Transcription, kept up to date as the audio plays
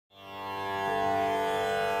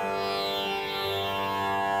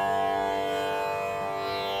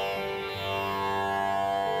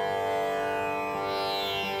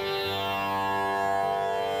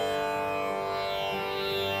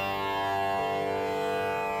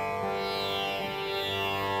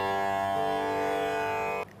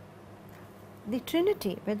the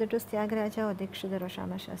Trinity, whether it was Tyagaraja or Dikshidhar or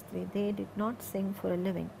Shama Shastri, they did not sing for a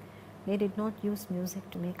living. They did not use music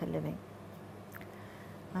to make a living.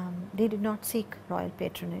 They did not seek royal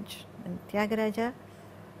patronage. And Tyagaraja,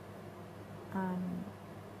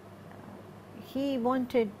 he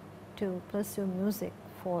wanted to pursue music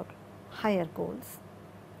for higher goals.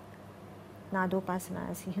 Nadopasana,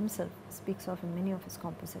 as he himself speaks of in many of his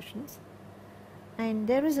compositions. And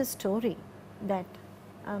there is a story that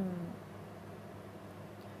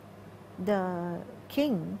the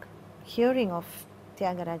king, hearing of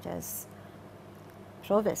Tyagaraja's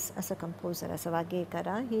prowess as a composer, as a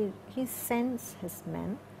Vagekara, he sends his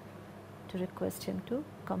men to request him to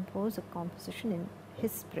compose a composition in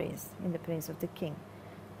his praise, in the praise of the king.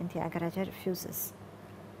 And Tyagaraja refuses,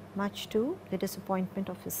 much to the disappointment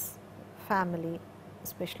of his family,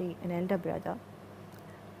 especially an elder brother.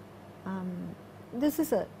 This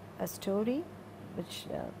is a story which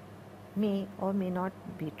may or may not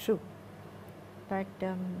be true, but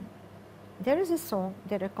there is a song,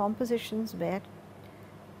 there are compositions where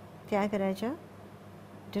Tyagaraja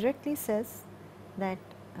directly says that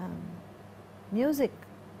music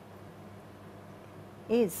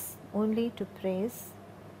is only to praise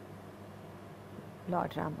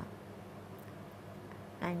Lord Rama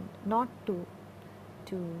and not to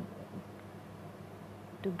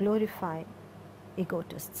glorify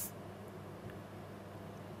egotists.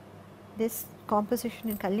 This composition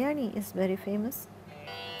in Kalyani is very famous.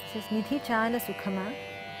 It says, Nidhi chala sukhama,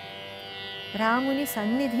 Ramuni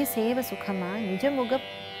sannidhi seva sukhama, nijamuga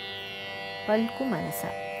palku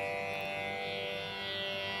manasa.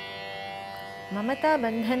 Mamata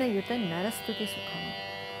bandhana yuta narastuti sukhama.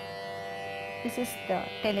 This is the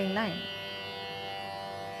telling line.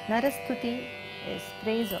 Narastuti is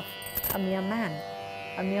praise of a mere man,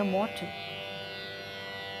 a mere mortal.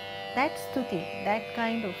 That stuti, that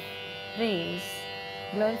kind of praise,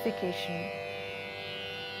 glorification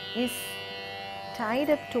is tied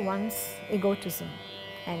up to one's egotism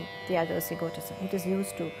and the other's egotism. It is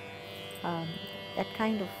used to, that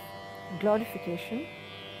kind of glorification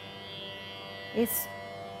is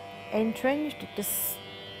entrenched, it is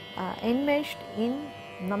enmeshed in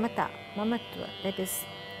mamata, mamatva, that is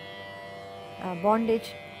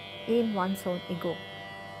bondage in one's own ego.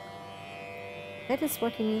 That is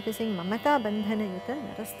what he means by saying, Mamata bandhana yuta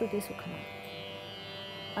narastuti sukhama.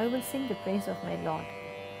 I will sing the praise of my Lord,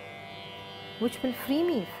 which will free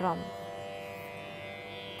me from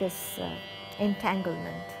this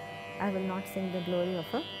entanglement. I will not sing the glory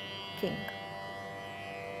of a king.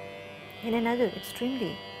 In another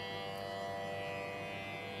extremely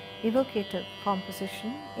evocative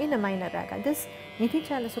composition in a minor raga, this Nidhi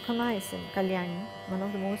Chala Sukhama is in Kalyani, one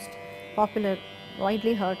of the most popular,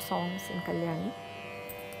 widely heard songs in Kalyani,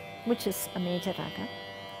 which is a major raga.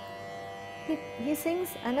 He sings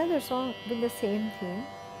another song with the same theme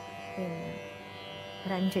in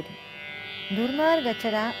Ranjani.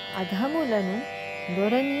 Durmargachara adhamulanu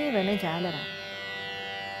dorani vanajalara.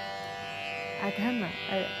 Adhama,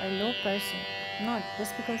 a low person, not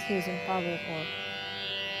just because he is in power or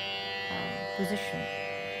position.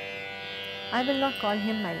 I will not call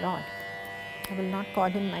him my Lord. I will not call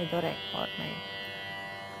him my Dore or my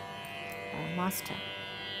master.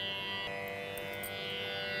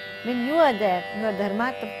 When you are there, you are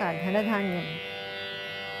dharmatapka, dhanadhanyam.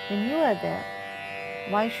 When you are there,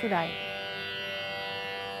 why should I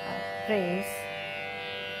praise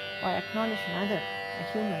or acknowledge another, a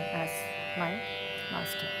human, as my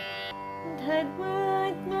master?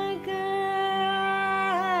 Dharmatmaka,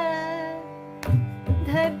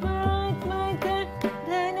 dharmatmaka,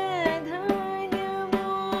 dhanadhanyamu,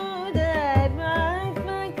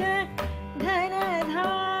 dharmatmaka,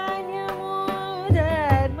 dhanadhanyamu,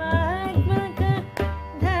 dharmatmaka,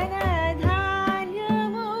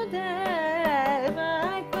 dhanadhanyamu,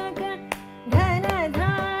 dharmatmaka,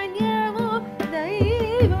 dhanadhanyamu,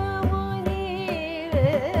 daivamu nive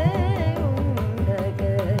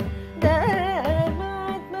undaga,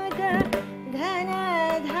 dharmatmaka,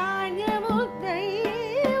 dhanadhanyamu,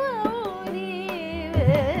 daivamu nive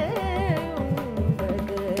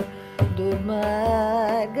undaga,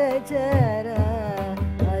 durmargachara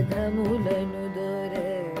adhamulanu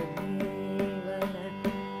dorani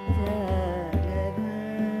vanajalara.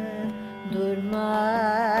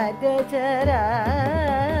 Durmargachara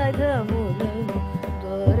adhamulanu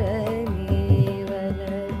dorani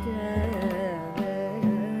vanajalara.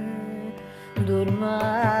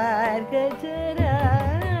 Durmargachara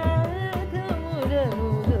adhamulanu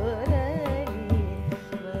dorani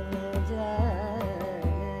vanajalara.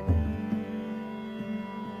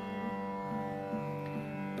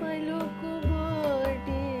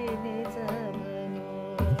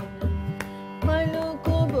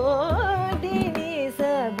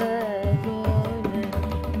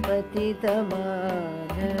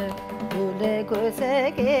 పతితమాన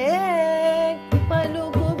గులగొసగే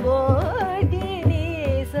పలుకుబోటిని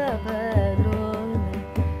సభలోన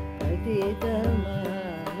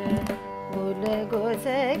పతితమాన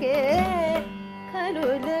గులగొసగే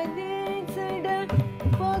కరులని సడ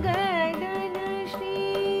పొగడన Shri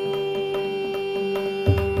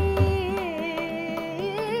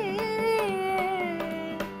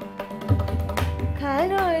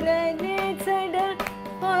కరులని సడ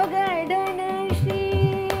పొగడన Shri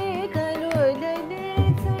కరులని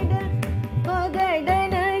సడ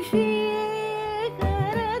పొగడన Shri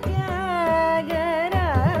కర త్యాగరాజ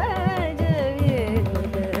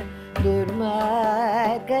వినుత దుర్మార్గచరా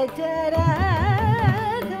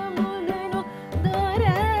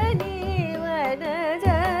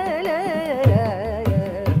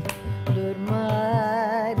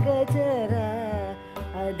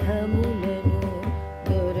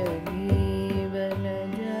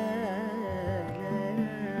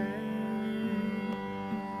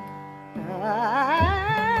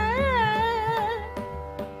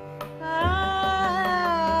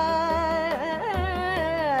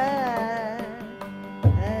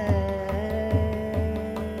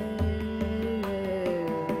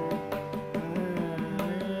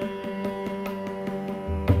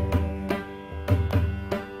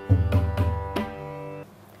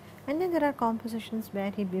There are compositions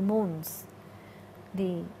where he bemoans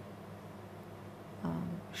the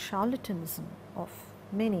charlatanism of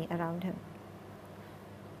many around him.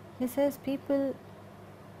 He says people,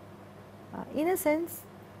 in a sense,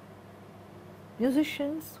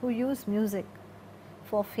 musicians who use music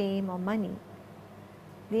for fame or money,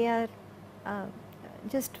 they are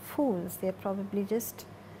just fools. They are probably just,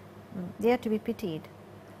 they are to be pitied.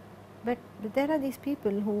 But there are these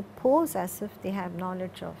people who pose as if they have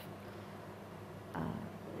knowledge of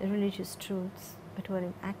religious truths, but who are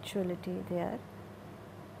in actuality they are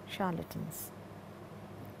charlatans.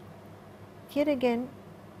 Here again,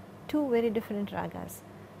 two very different ragas.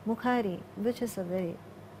 Mukhari, which is a very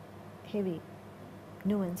heavy,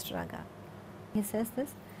 nuanced raga. He says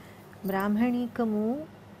this: Brahmanikamu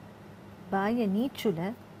baya nichula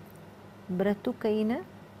bratukaina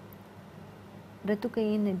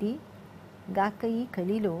di gakai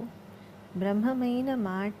kalilo బ్రహ్మమైన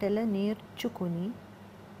మాటల నేర్చుకుని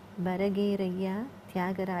బరగేరయ్య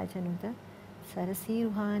త్యాగరాజనుత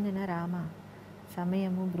సరసీరుహానన రామ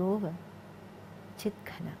సమయము బ్రోవ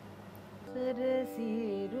చిత్ఖన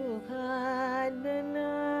సరసీరుహానన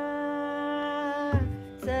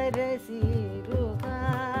సరసీరుహానన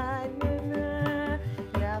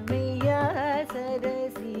రామయ్య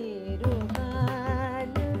సరసీరుహానన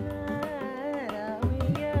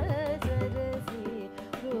రామయ్య సరసీరుహానన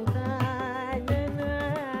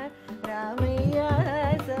రామయ్య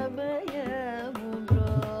సమయము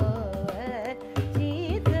బ్రోవ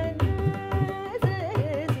చిత్ఖన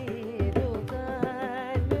సరసీరుహానన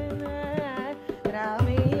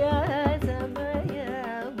రామయ్య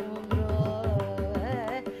సమయము బ్రోవ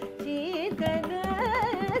చిత్ఖన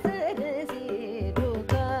సరసీరుహానన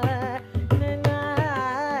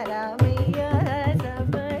రామయ్య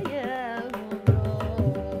సమయము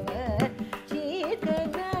బ్రోవ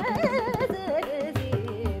చిత్ఖన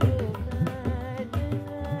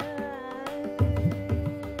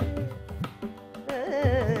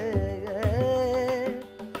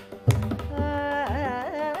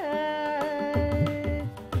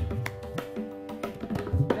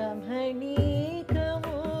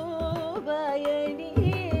బ్రహ్మణీకము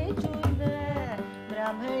బయనిచున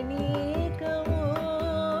బ్రహ్మణీకము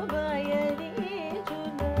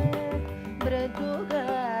బయనిచున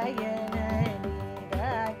బ్రతుగాయనని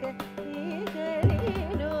రాక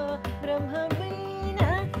ఈగలిలో బ్రహ్మమైన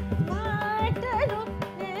మాటలు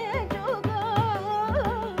నేర్చుకోని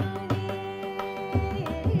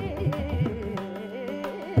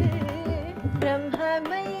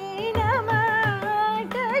బ్రహ్మమైన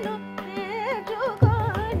మాటలు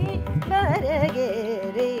నేర్చుకోని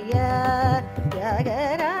బరగేరయ్య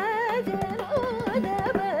త్యాగరాజనుద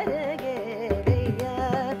బరగేరయ్య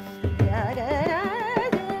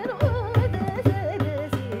త్యాగరాజనుద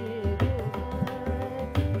సరసీరుహానన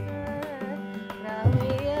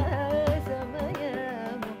రామయ్య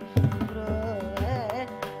సమయము బ్రోవ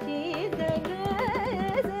చిత్ఖన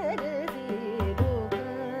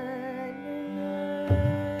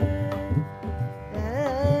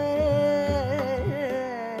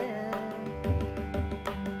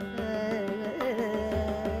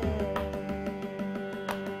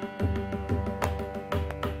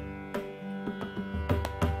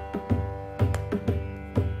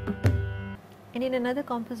And in another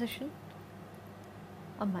composition,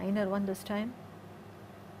 a minor one this time,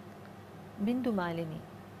 Bindu Malini.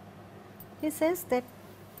 He says that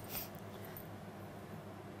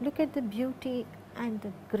look at the beauty and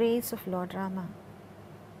the grace of Lord Rama.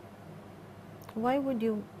 Why would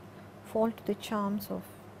you fall to the charms of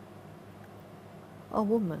a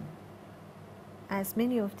woman, as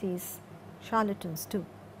many of these charlatans do?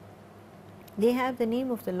 They have the name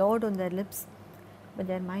of the Lord on their lips, but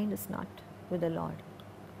their mind is not with the Lord.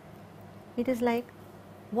 It is like,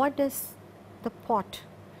 what does the pot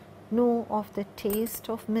know of the taste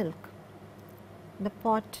of milk? The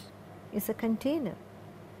pot is a container,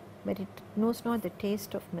 but it knows not the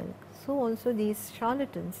taste of milk. So also these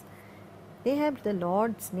charlatans, they have the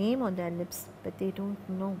Lord's name on their lips, but they don't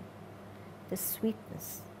know the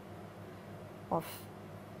sweetness of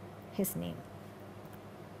His name.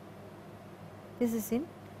 This is in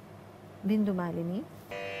Bindu Malini.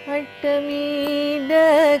 Attamida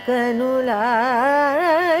kanula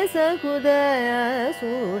sakudaya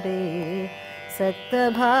sude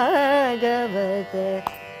satta bhagavata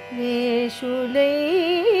veshulai.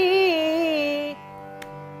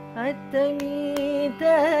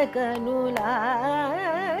 Attamida kanula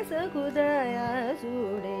sakudaya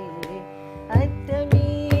sude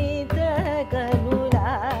attamida kanula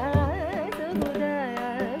sakudaya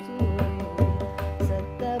sude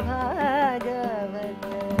satta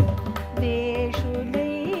bhagavata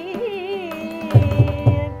veshulai.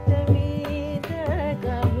 Attamida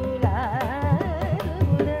kanula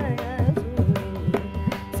sakudaya sude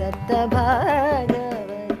satta bhagavata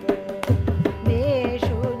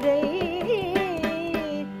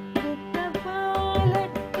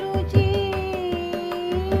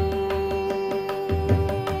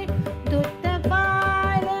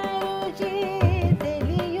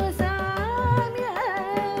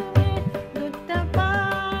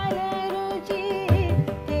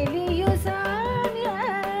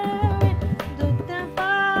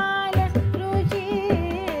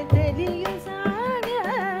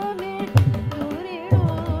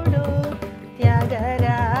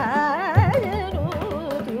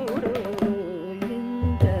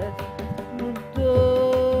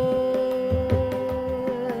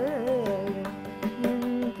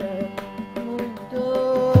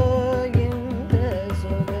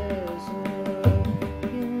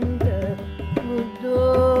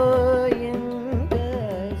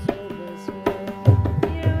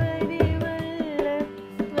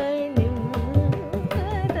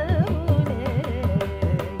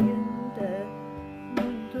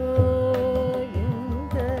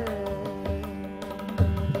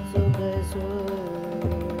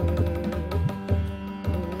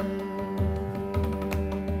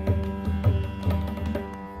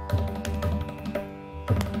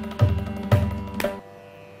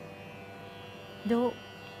Though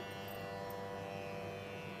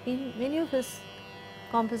in many of his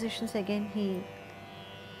compositions again he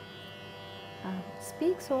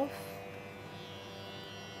speaks of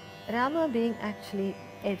Rama being actually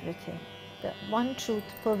everything, the one truth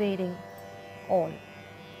pervading all.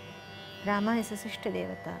 Rama is a Sishta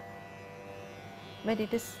Devata, but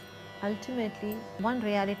it is ultimately one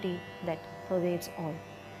reality that pervades all.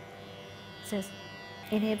 It says,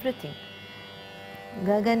 in everything,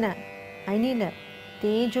 Gagana, Anila,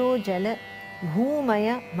 Tejo, Jala,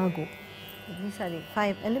 Bhumaya, Magu. These are the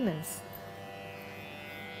 5 elements.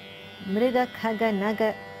 Mrida, Khaga,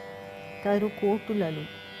 Naga, Taru, Kotulalu.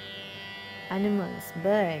 Animals,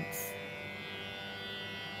 birds,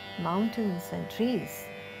 mountains and trees.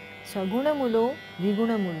 Sagunamulo,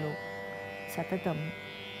 Vigunamulo, Satatam.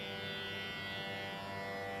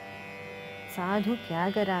 Sadhu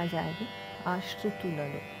Tyagarajaji,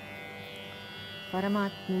 Ashrutulalu.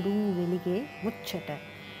 Paramatmudu Velige, Muchata,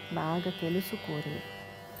 Baga Telusu Kore.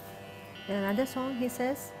 In another song he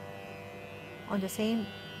says, with the same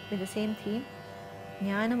theme,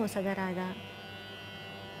 Jnana Musagarada,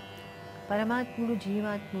 Paramatmudu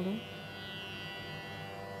Jivatmudu,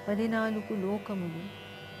 Padinaluku Lokamulu.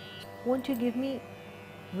 Won't you give me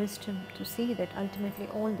wisdom to see that ultimately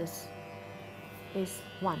all this is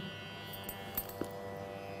one?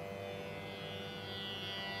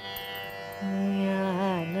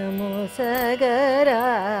 Jnana Musagarada,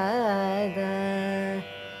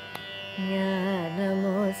 Jnana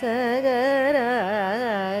Musagarada,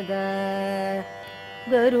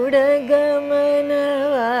 Garuda Gamanavada,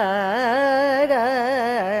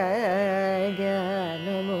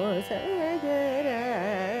 Jnana Musagarada,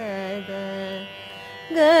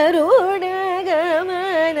 Garuda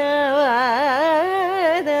Gamanavada,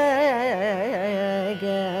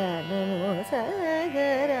 Jnana Musagarada,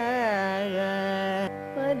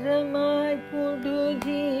 Paramatmudu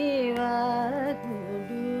Jivatmudu,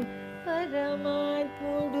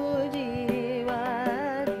 Paramatmudu Jivatmudu.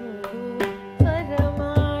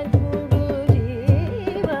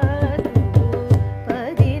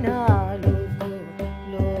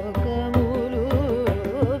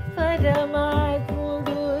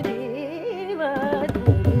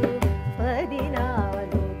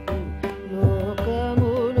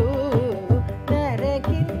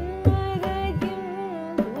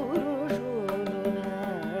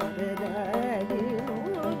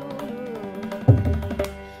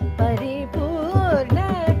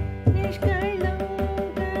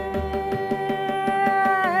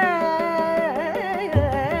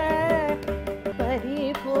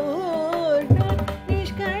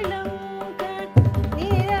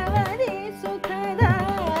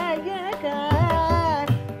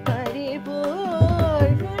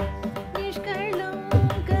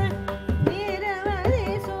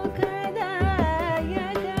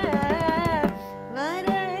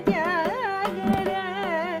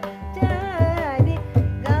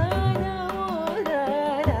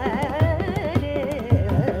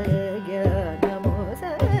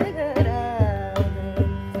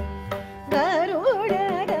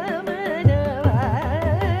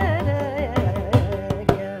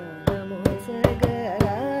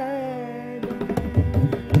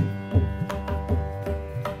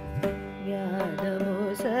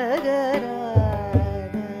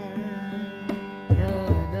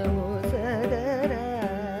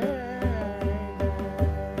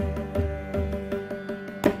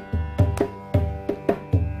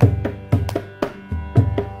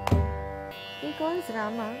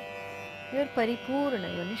 You're paripurna,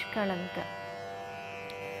 you're nishkalanka.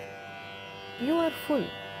 You are full,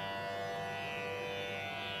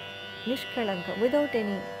 nishkalanka, without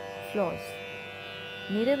any flaws.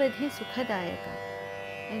 Niravadhi sukhadayaka.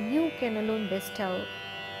 And you can alone bestow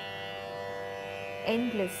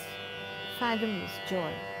endless, fathomless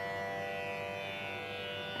joy.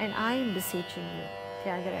 And I am beseeching you,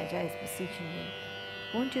 Tyagaraja is beseeching you,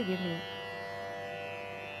 won't you give me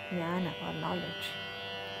jnana or knowledge?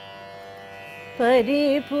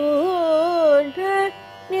 Paripurna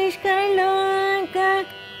nishkalanka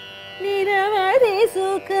niravadhi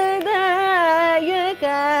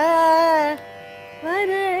sukhadayaka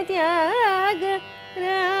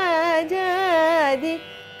Tyagaraja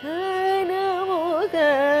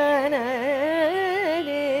kanamukana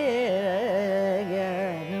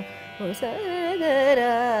jnanam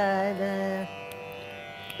usagarada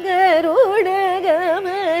garuda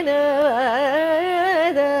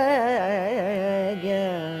gamanavada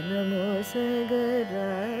jnanam usagarada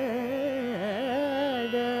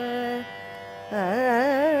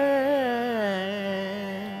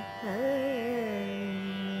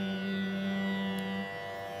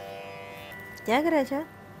Tyagaraja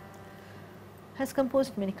has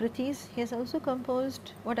composed many kritis. He has also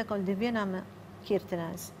composed what are called Divyanama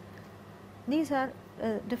Kirtanas. These are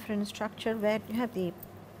a different structure where you have the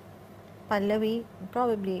Pallavi,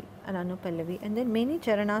 probably an Anupallavi, and then many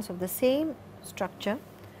charanas of the same structure.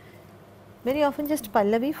 Very often just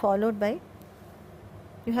Pallavi followed by,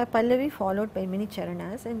 you have Pallavi followed by many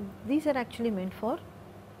charanas, and these are actually meant for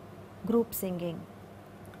group singing,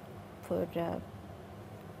 for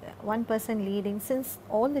one person leading. Since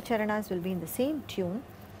all the charanas will be in the same tune,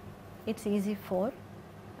 it's easy for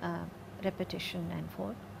repetition and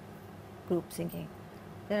for group singing.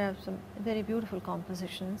 There are some very beautiful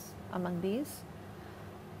compositions among these,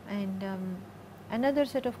 and another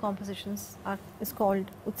set of compositions is called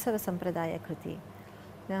Utsava Sampradaya Kriti.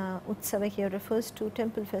 Utsava here refers to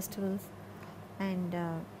temple festivals, and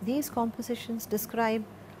these compositions describe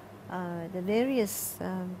the various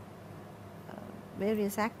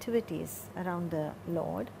activities around the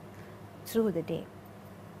Lord through the day.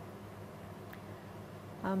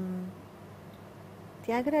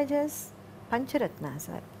 Tyagaraja's Pancharatnas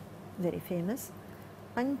are very famous.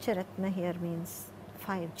 Pancharatna here means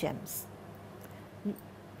 5 gems.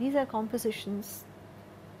 These are compositions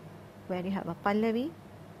where you have a Pallavi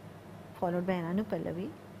followed by an Anupallavi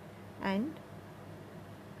and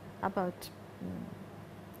about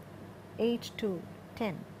 8 to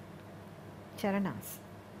 10 charanas.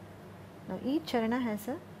 Now each charana has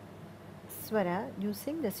a swara. You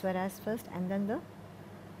sing the swaras first and then the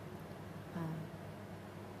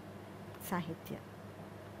sahitya.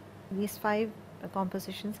 These 5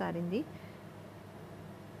 compositions are in the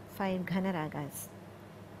 5 ghana ragas: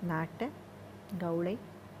 Nata, Gaulai,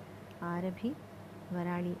 Arabhi,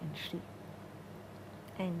 Varali and Shri.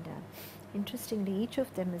 And interestingly, each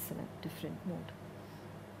of them is in a different mood.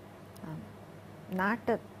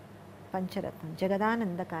 Nata Pancharatna,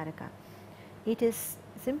 Jagadananda Karaka. It is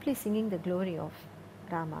simply singing the glory of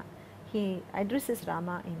Rama. He addresses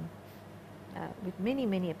Rama in with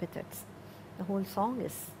many epithets. The whole song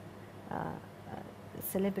is a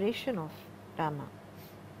celebration of Rama.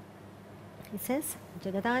 He says,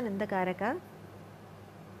 Jagadananda Karaka,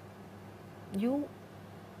 you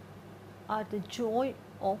are the joy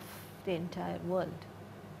of the entire world.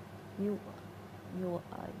 You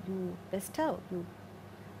bestow, you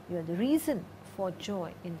are the reason for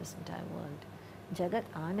joy in this entire world. Jagat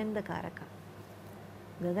Ananda Karaka,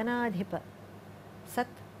 Gaganadhipa, Sat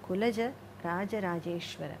Kulaja Raja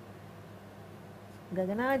Rajeshwara.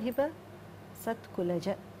 Gaganadhipa, Sat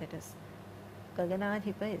Kulaja, that is,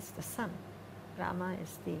 Gaganadhipa is the sun. Rama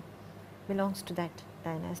is belongs to that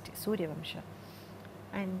dynasty, Surya Vamsha,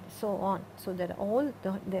 and so on. So that all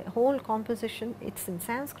the whole composition, it's in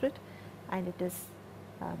Sanskrit, and it is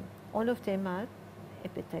all of them are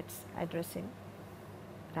epithets addressing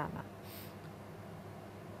Rama.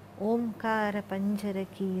 Omkara Panjara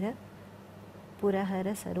Kira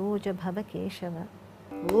Purahara Saroja Bhava Keshava.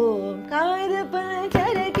 Omkara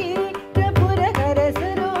Panjara Kira Purahara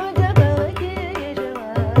Saroja Bhava Keshava.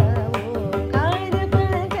 Omkara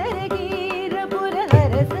Panjara Kira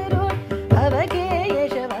Purahara Saroja Bhava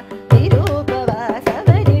Keshava. Virupava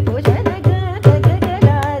Savari Bhujana Gata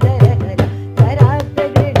Jagadadara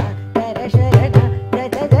Karapragrina Karasharana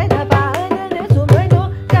Rajadana Panana Sumano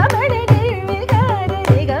Kamana Nirvikara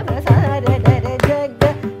Nigamasara Dara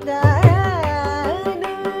Jagadana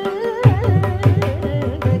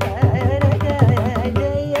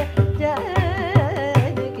Jaya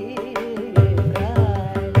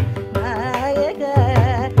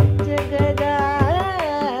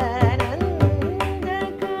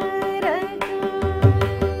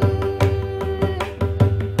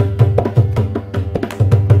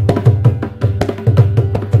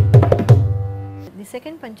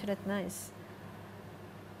Pancharatna is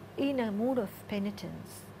in a mood of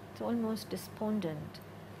penitence. It's almost despondent,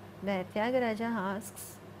 where Tyagaraja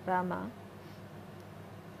asks Rama,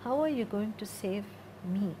 how are you going to save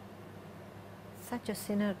me, such a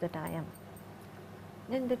sinner that I am?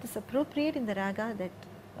 And that is appropriate in the raga that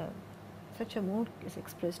such a mood is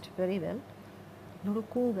expressed very well.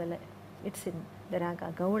 Nurukugale, it's in the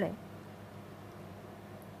raga Gaule.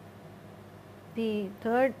 The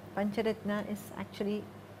third Pancharatna is actually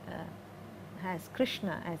has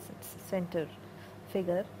Krishna as its center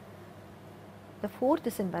figure. The fourth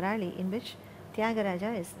is in Varali, in which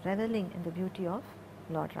Tyagaraja is reveling in the beauty of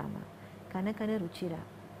Lord Rama. Kanakana Ruchira.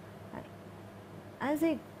 As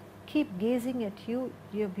I keep gazing at you,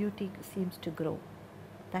 your beauty seems to grow.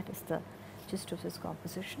 That is the gist of his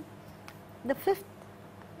composition. The fifth,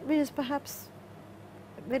 which is perhaps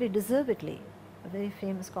very deservedly a very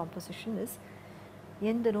famous composition, is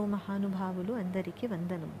Yendaro Mahanubhavulu Andariki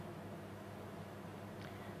Vandanamu.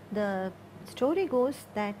 The story goes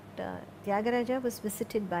that Tyagaraja was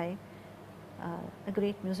visited by a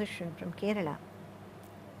great musician from Kerala,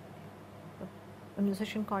 a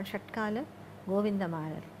musician called Shatkala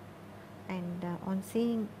Govindamarar. And on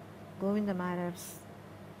seeing Govindamarar's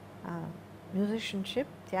musicianship,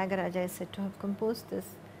 Tyagaraja is said to have composed this,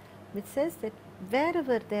 which says that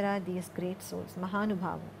wherever there are these great souls,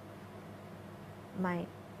 Mahanubhavu,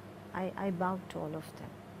 I bow to all of them.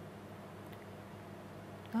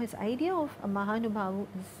 Now his idea of a Mahanubhavu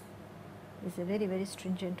is a very, very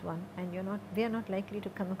stringent one, and we are not likely to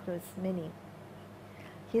come across many.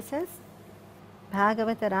 He says,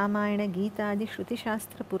 Bhagavata Ramayana Geetadi Shruti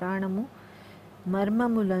Shastra Puranamu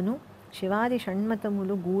Marmamulanu Shivadi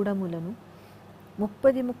Shanmatamulu Gudamulanu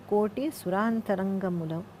Muppadi Mukkoti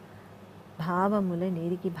Surantarangamula Bhavamula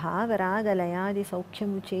Neriki Bhavaraгаlayadi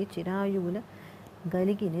Saukyamuche Chirayula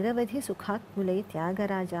Galigi Niravadhi Sukhatmulai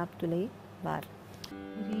Tyagarajaaptulai Bar.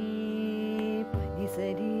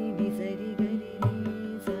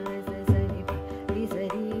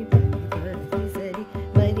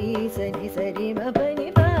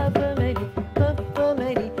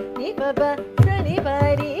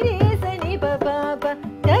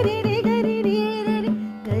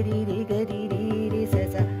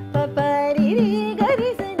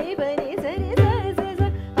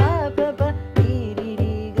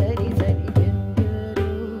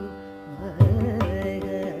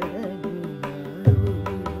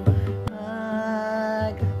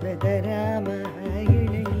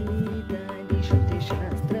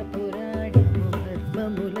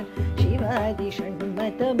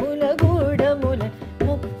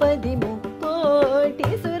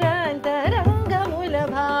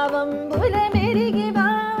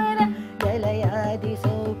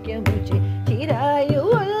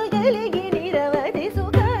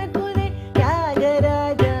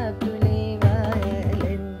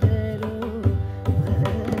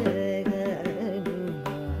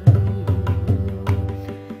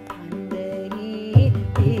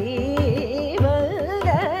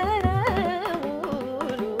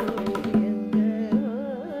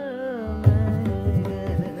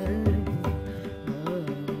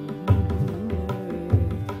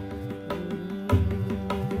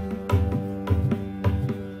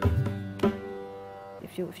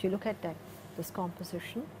 If you look at this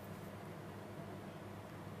composition,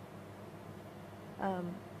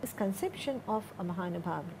 this conception of a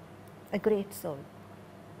Mahanubhava, a great soul,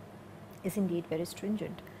 is indeed very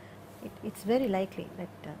stringent. It's very likely that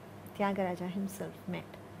Tyagaraja himself met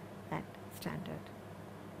that standard.